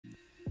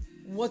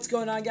What's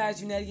going on,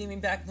 guys? United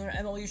Gaming back with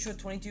another MLB The Show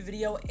 22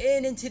 video,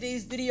 and in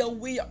today's video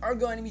we are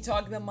going to be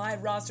talking about my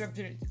roster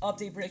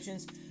update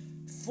predictions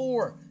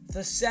for the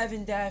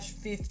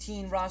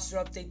 7-15 roster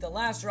update, the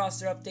last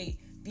roster update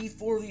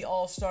before the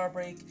All-Star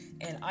break.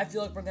 And I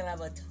feel like we're going to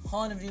have a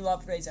ton of new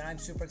upgrades, and I'm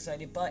super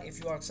excited. But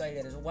if you are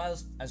excited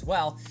as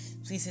well,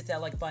 please hit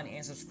that like button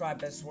and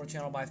subscribe. Best support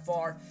channel by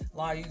far. A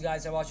lot of you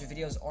guys that watch your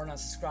videos are not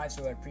subscribed,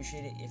 so I'd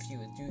appreciate it if you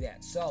would do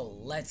that. So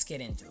let's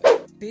get into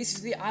it.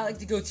 Basically, I like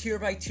to go tier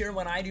by tier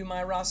when I do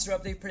my roster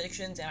update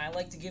predictions, and I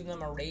like to give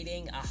them a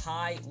rating, a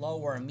high, low,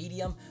 or a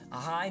medium. A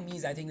high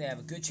means I think they have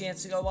a good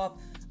chance to go up.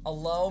 A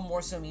low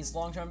more so means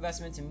long-term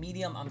investment. And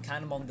medium, I'm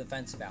kind of on the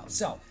defense about.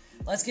 So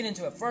let's get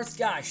into it. First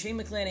guy, Shane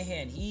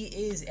McClanahan. He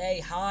is a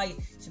high.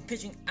 He's been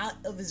pitching out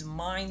of his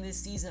mind this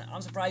season.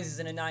 I'm surprised he's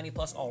in a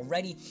 90+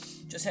 already.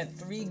 Just had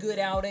 3 good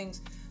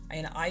outings,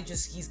 and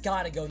he's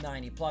got to go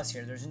 90+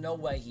 here. There's no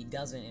way he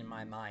doesn't in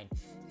my mind.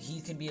 He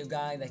could be a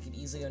guy that could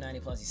easily go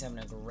 90+. He's having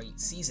a great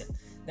season.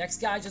 Next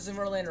guy, Justin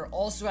Verlander,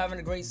 also having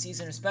a great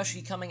season,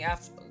 especially coming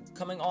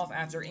off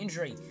after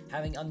injury,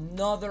 having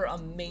another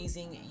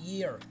amazing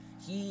year.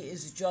 He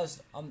is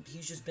just,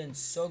 he's just been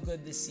so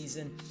good this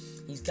season.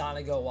 He's got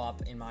to go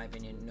up, in my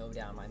opinion, no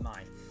doubt in my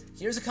mind.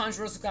 Here's a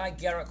controversial guy,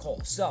 Gerrit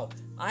Cole. So,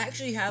 I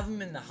actually have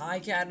him in the high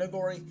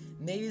category.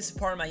 Maybe this is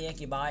part of my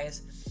Yankee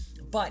bias,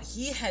 but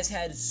he has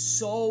had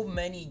so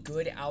many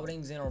good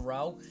outings in a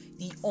row.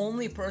 The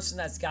only person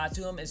that's got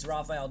to him is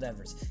Rafael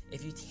Devers.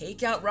 If you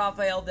take out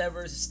Rafael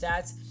Devers'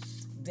 stats,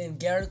 then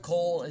Gerrit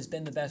Cole has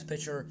been the best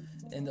pitcher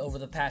over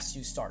the past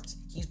 2 starts.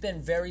 He's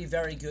been very,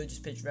 very good,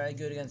 just pitched very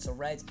good against the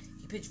Reds.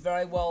 Pitched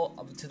very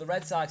well to the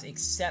Red Sox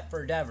except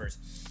for Devers.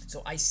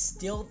 So I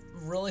still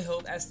really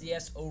hope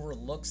SDS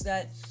overlooks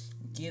that,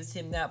 gives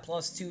him that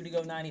 +2 to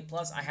go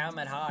 90+. I have him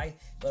at high,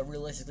 but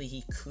realistically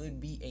he could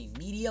be a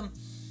medium.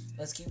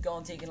 Let's keep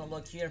going, taking a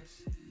look here.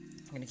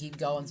 I'm going to keep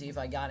going, see if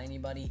I got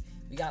anybody.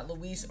 We got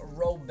Luis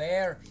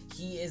Robert.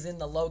 He is in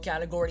the low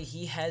category.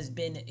 He's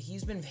been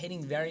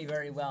hitting very,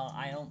 very well.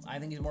 I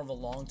think he's more of a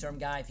long-term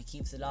guy. If he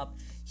keeps it up,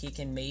 he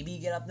can maybe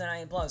get up to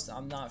 90+.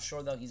 I'm not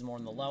sure though. He's more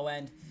on the low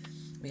end.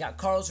 We got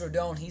Carlos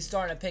Rodon. He's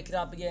starting to pick it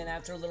up again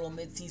after a little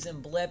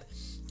midseason blip,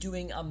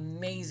 doing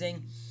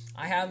amazing.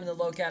 I have him in the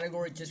low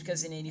category just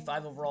because in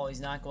 85 overall,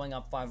 he's not going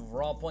up 5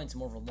 overall points.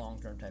 More of a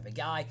long-term type of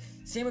guy.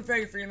 Same with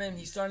Freddie Freeman.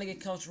 He's starting to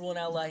get comfortable in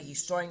LA.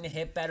 He's starting to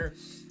hit better.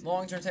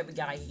 Long-term type of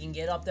guy. He can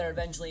get up there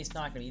eventually. It's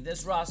not going to be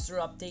this roster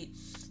update.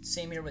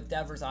 Same here with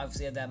Devers.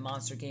 Obviously, had that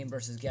monster game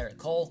versus Gerrit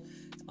Cole.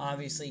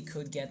 Obviously,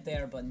 could get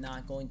there, but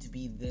not going to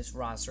be this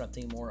roster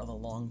update. More of a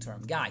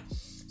long-term guy.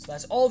 So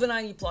that's all the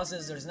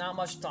 90+. There's not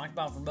much to talk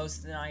about for most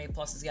of the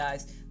 90+,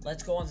 guys.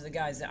 Let's go on to the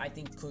guys that I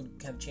think could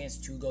have a chance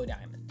to go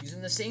diamond.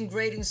 Using the same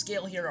grading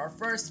scale here, our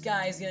first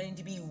guy is going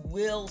to be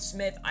Will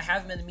Smith. I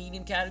have him in the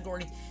medium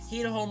category. He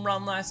hit a home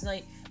run last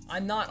night.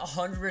 I'm not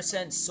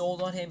 100%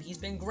 sold on him. He's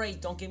been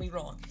great, don't get me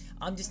wrong.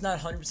 I'm just not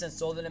 100%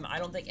 sold on him. I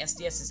don't think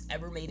SDS has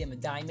ever made him a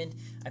diamond.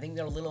 I think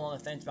they're a little on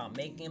the fence about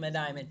making him a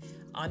diamond.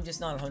 I'm just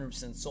not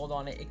 100% sold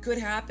on it. It could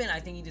happen. I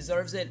think he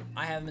deserves it.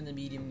 I have him in the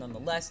medium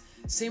nonetheless.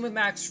 Same with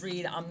Max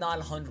Fried. I'm not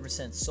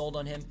 100% sold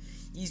on him.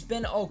 He's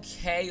been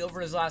okay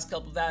over his last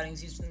couple of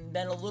outings. He's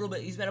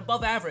been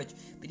above average,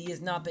 but he has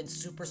not been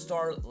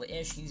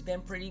superstar-ish. He's been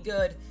pretty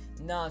good,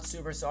 not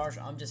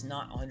superstar. I'm just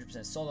not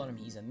 100% sold on him.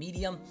 He's a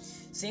medium.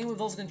 Same with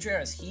Wilson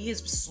Contreras. He has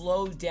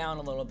slowed down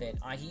a little bit.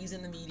 He's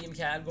in the medium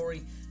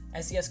category.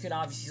 SDS could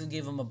obviously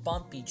give him a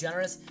bump, be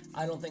generous.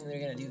 I don't think they're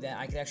going to do that.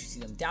 I could actually see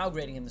them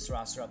downgrading him this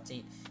roster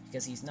update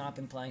because he's not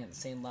been playing at the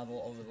same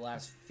level over the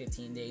last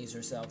 15 days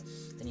or so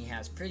than he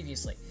has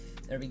previously.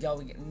 There we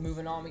go.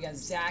 Moving on, we got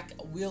Zach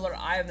Wheeler.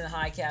 I have him in the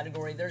high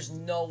category. There's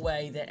no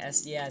way that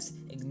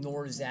SDS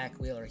ignores Zach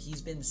Wheeler.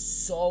 He's been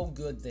so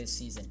good this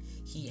season.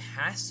 He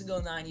has to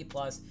go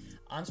 90+.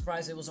 I'm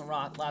surprised it wasn't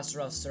last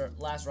roster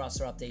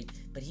update,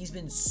 but he's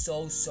been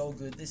so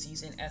good this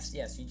season.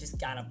 SDS, you just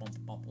gotta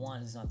bump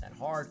one. It's not that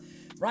hard.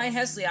 Ryan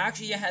Hesley, I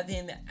actually have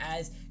him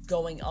as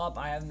going up.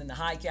 I have him in the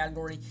high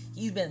category.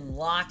 He's been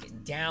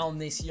locked down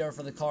this year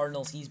for the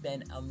Cardinals. He's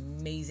been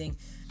amazing.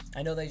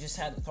 I know the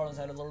Cardinals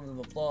had a little bit of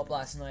a blow-up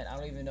last night. I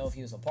don't even know if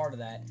he was a part of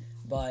that,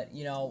 but,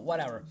 you know,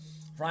 whatever.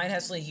 Ryan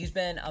Hesley, he's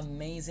been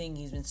amazing.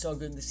 He's been so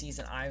good this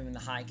season. I have him in the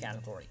high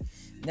category.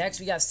 Next,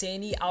 we got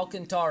Sandy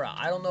Alcantara.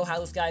 I don't know how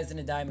this guy is in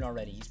a diamond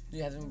already.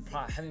 He's having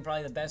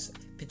probably the best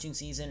pitching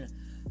season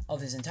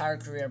of his entire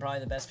career, probably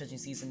the best pitching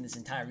season this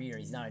entire year.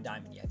 He's not a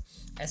diamond yet.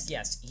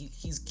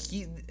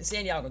 SDS,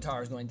 Sandy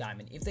Alcantara is going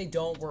diamond. If they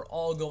don't, we're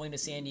all going to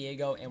San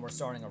Diego, and we're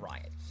starting a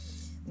riot.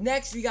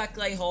 Next, we got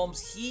Clay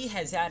Holmes. He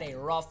has had a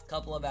rough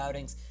couple of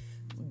outings.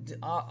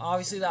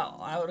 Obviously, that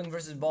outing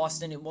versus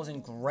Boston, it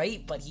wasn't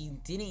great, but he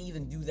didn't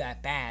even do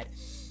that bad.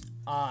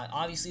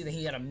 Obviously,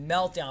 he had a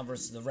meltdown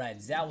versus the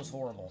Reds. That was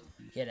horrible.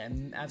 He had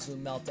an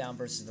absolute meltdown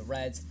versus the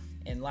Reds.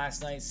 And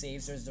last night's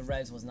saves versus the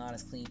Reds was not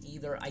as clean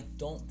either. I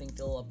don't think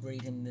they'll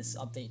upgrade him this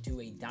update to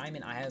a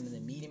diamond. I have him in the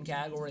medium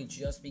category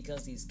just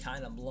because he's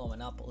kind of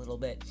blowing up a little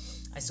bit.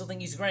 I still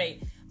think he's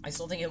great. I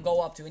still think he'll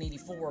go up to an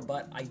 84,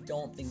 but I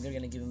don't think they're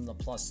going to give him the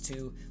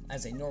 +2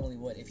 as they normally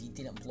would if he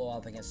didn't blow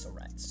up against the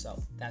Reds. So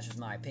that's just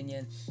my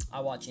opinion. I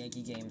watch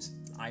Yankee games.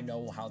 I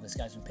know how this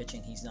guy's been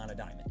pitching. He's not a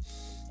diamond.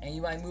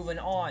 Anyway, moving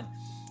on.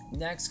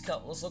 Next,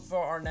 let's look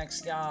for our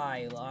next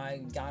guy.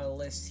 I got a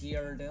list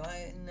here.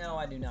 No,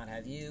 I do not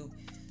have you.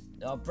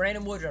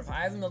 Brandon Woodruff.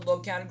 I have him in the low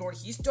category.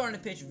 He's starting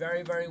to pitch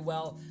very, very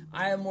well.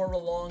 I am more of a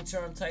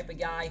long-term type of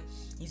guy.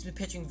 He's been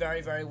pitching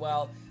very, very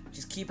well.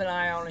 Just keep an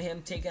eye on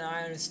him, take an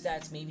eye on his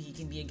stats. Maybe he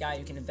can be a guy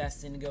you can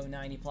invest in and go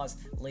 90+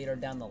 later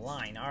down the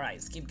line. All right,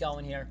 let's keep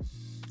going here.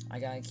 I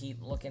got to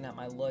keep looking at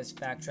my list,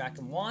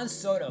 backtracking. Juan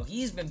Soto,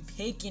 he's been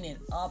picking it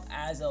up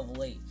as of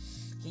late.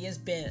 He has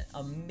been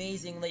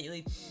amazing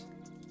lately.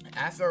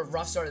 After a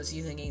rough start of the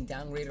season, getting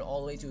downgraded all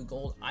the way to a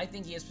gold, I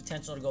think he has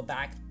potential to go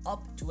back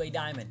up to a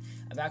diamond.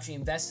 I've actually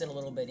invested a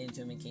little bit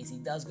into him in case he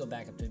does go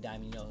back up to a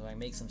diamond, so I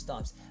make some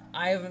stubs.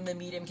 I have him in the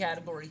medium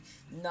category,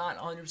 not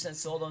 100%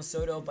 sold on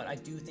Soto, but I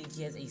do think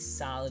he has a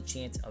solid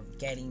chance of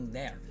getting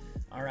there.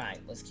 All right,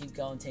 let's keep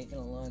going, taking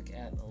a look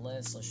at the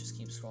list. Let's just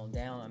keep scrolling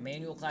down.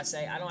 Emmanuel Clase,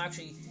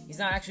 he's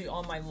not actually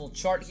on my little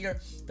chart here,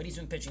 but he's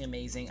been pitching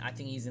amazing. I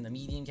think he's in the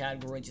medium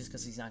category just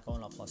because he's not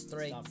going up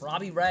 +3. For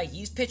Robbie Ray,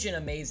 he's pitching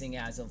amazing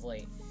as of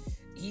late.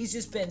 He's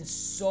just been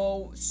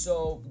so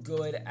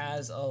good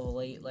as of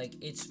late. Like,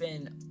 it's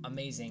been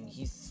amazing.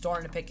 He's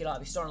starting to pick it up.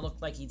 He's starting to look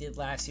like he did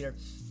last year.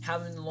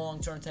 Having the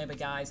long-term type of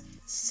guys.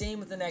 Same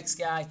with the next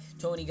guy,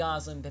 Tony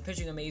Gonsolin. Been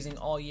pitching amazing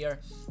all year.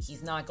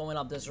 He's not going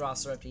up this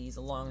roster up. He's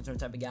a long-term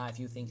type of guy if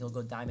you think he'll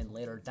go diamond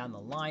later down the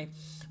line.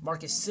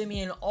 Marcus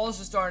Semien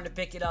also starting to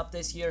pick it up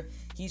this year.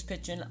 He's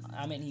pitching,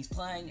 he's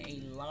playing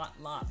a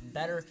lot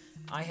better.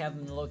 I have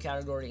him in the low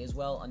category as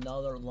well.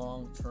 Another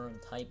long-term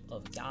type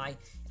of guy.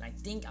 And I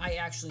think I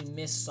actually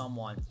missed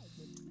someone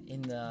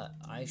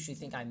I actually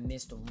think I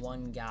missed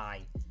one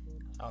guy,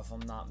 if I'm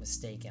not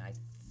mistaken. I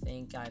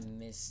think I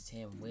missed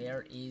him.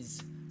 Where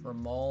is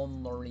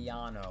Ramon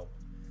Laureano?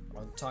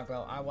 I'll talk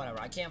about, whatever.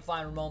 I can't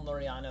find Ramon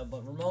Laureano,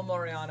 but Ramon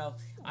Laureano,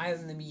 I have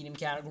in the medium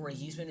category.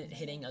 He's been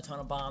hitting a ton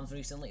of bombs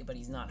recently, but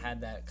he's not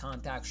had that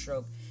contact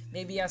stroke.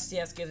 Maybe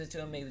STS gives it to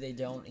him, maybe they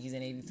don't. He's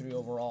an 83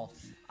 overall.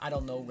 I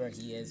don't know where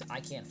he is. I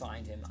can't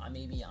find him.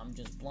 Maybe I'm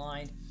just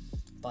blind,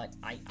 but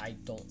I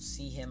don't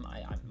see him.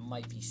 I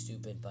might be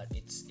stupid, but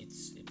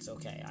it's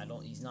okay.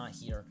 He's not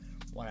here.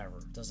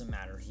 Whatever, doesn't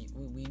matter.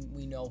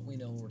 We know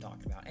who we're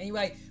talking about.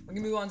 Anyway, we're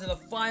gonna move on to the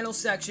final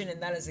section, and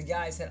that is the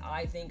guys that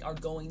I think are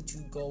going to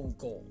go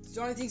gold.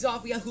 Starting things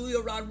off, we got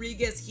Julio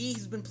Rodriguez.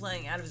 He's been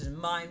playing out of his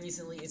mind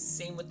recently. It's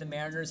the same with the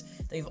Mariners.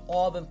 They've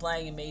all been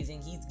playing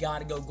amazing. He's got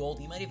to go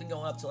gold. He might even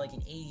go up to like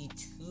an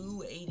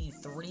 82,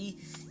 83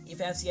 if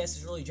FCS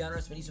is really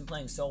generous, but he's been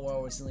playing so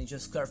well recently.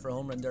 Just clear for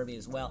home run derby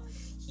as well.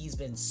 He's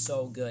been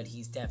so good.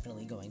 He's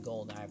definitely going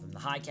gold. I have him in the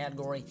high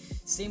category.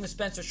 Same with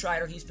Spencer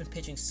Strider. He's been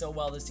pitching so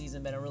well this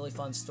season. Been a really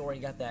fun story.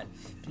 Got that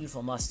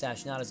beautiful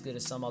mustache. Not as good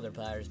as some other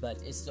players, but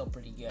it's still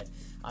pretty good.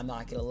 I'm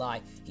not going to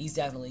lie. He's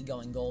definitely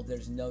going gold.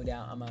 There's no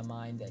doubt on my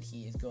mind that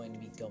he is going to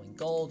be going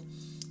gold.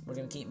 We're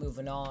going to keep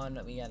moving on.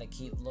 We got to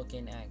keep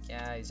looking at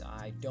guys.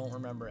 I don't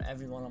remember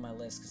everyone on my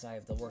list because I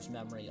have the worst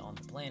memory on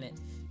the planet.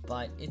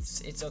 But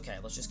it's okay.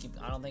 Let's just keep.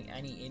 I don't think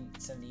any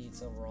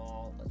 78s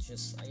overall. Let's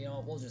just,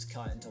 we'll just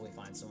cut until we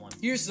find someone.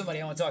 Here's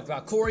somebody I want to talk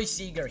about. Corey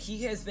Seager.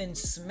 He has been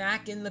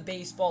smacking the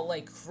baseball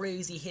like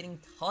crazy, hitting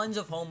tons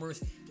of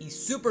homers. He's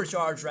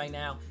supercharged right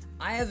now.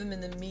 I have him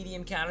in the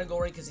medium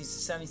category because he's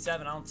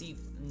 77. I don't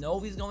know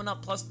if he's going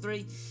up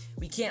 +3.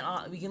 We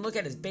can look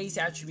at his base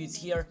attributes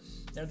here.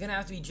 They're gonna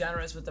have to be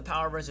generous with the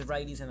power versus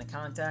righties and the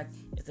contact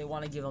if they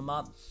want to give him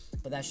up.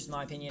 But that's just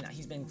my opinion.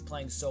 He's been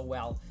playing so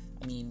well.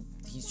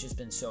 He's just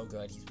been so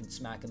good. He's been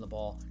smacking the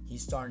ball.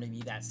 He's starting to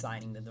be that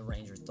signing that the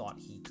Rangers thought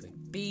he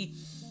could be.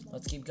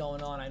 Let's keep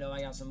going on. I know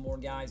I got some more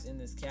guys in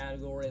this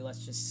category.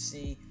 Let's just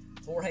see.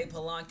 Jorge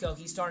Polanco,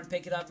 he's starting to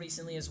pick it up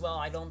recently as well.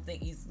 I don't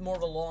think he's more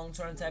of a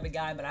long-term type of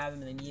guy, but I have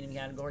him in the medium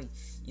category.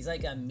 He's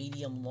like a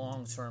medium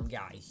long-term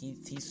guy.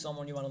 He's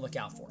someone you want to look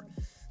out for.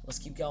 Let's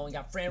keep going. We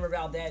got Framber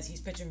Valdez. He's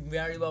pitching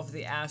very well for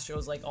the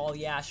Astros. Like all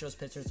the Astros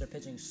pitchers are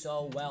pitching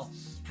so well.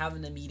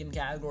 Having the medium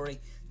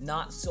category.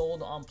 Not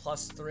sold on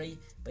 +3,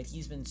 but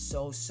he's been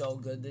so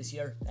good this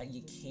year that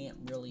you can't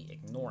really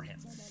ignore him.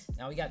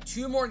 Now we got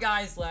 2 more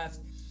guys left.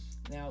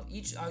 Now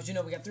we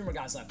got 3 more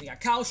guys left. We got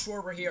Kyle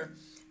Schwarber here.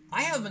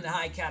 I have him in the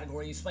high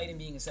category despite him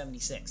being a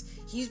 76.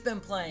 He's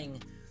been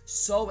playing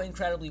so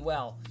incredibly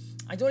well.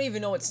 I don't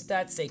even know what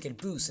stats they could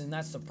boost, and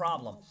that's the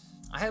problem.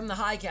 I have him in the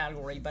high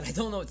category, but I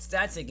don't know what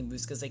stats they can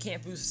boost because they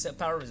can't boost the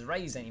power of his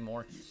righties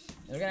anymore.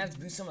 They're going to have to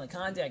boost some of the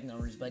contact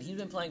numbers, but he's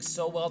been playing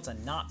so well to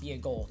not be a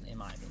gold, in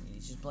my opinion.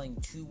 He's just playing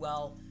too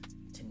well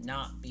to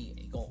not be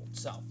a gold.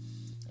 So,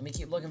 let me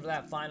keep looking for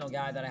that final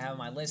guy that I have on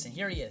my list, and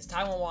here he is,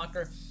 Taijuan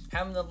Walker.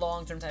 Having the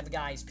long-term type of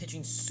guy. He's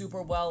pitching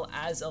super well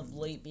as of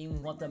late,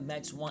 being what the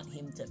Mets want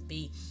him to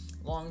be.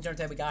 Long-term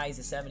type of guy. He's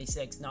a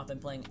 76. Not been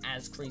playing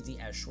as crazy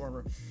as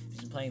Schwarber. He's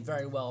been playing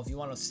very well. If you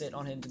want to sit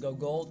on him to go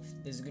gold,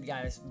 this is a good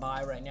guy to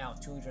buy right now.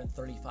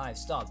 235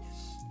 stub.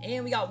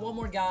 And we got one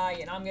more guy,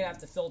 and I'm going to have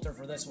to filter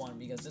for this one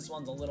because this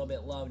one's a little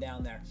bit low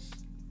down there.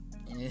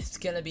 it's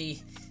gonna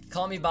be,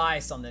 call me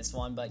biased on this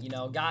one, but you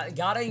know,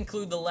 gotta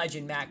include the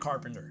legend Matt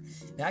Carpenter.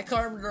 Matt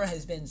Carpenter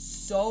has been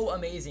so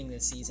amazing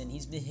this season.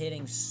 He's been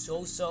hitting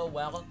so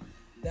well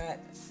that,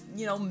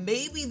 you know,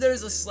 maybe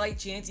there's a slight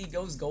chance he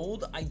goes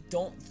gold. I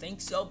don't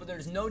think so, but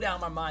there's no doubt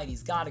in my mind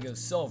he's got to go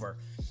silver.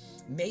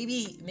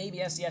 Maybe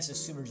SDS is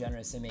super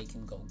generous and make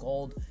him go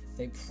gold.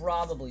 They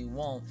probably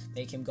won't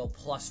make him go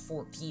plus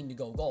 14 to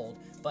go gold,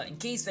 but in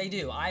case they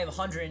do, I have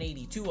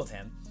 182 of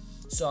him.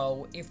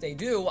 So if they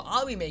do,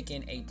 I'll be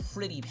making a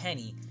pretty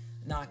penny,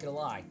 not gonna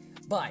lie.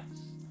 But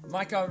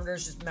Matt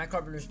Carpenter's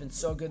been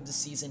so good this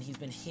season. He's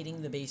been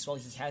hitting the baseball.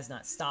 He has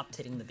not stopped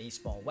hitting the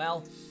baseball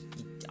well.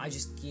 You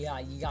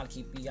gotta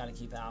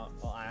keep an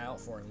eye out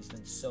for him. He's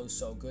been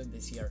so good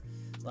this year.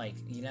 Like,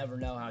 you never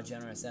know how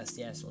generous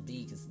SDS will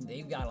be, because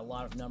they've got a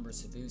lot of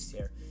numbers to boost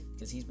here,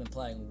 because he's been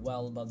playing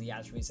well above the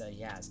attributes that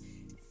he has.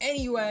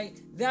 Anyway,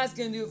 that's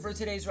going to do it for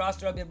today's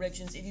roster update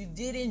predictions. If you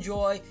did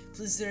enjoy,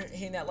 please consider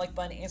hitting that like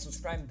button and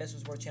subscribing. Best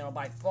support channel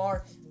by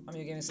far. I'm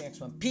going to get this next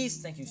one.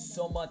 Peace. Thank you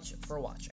so much for watching.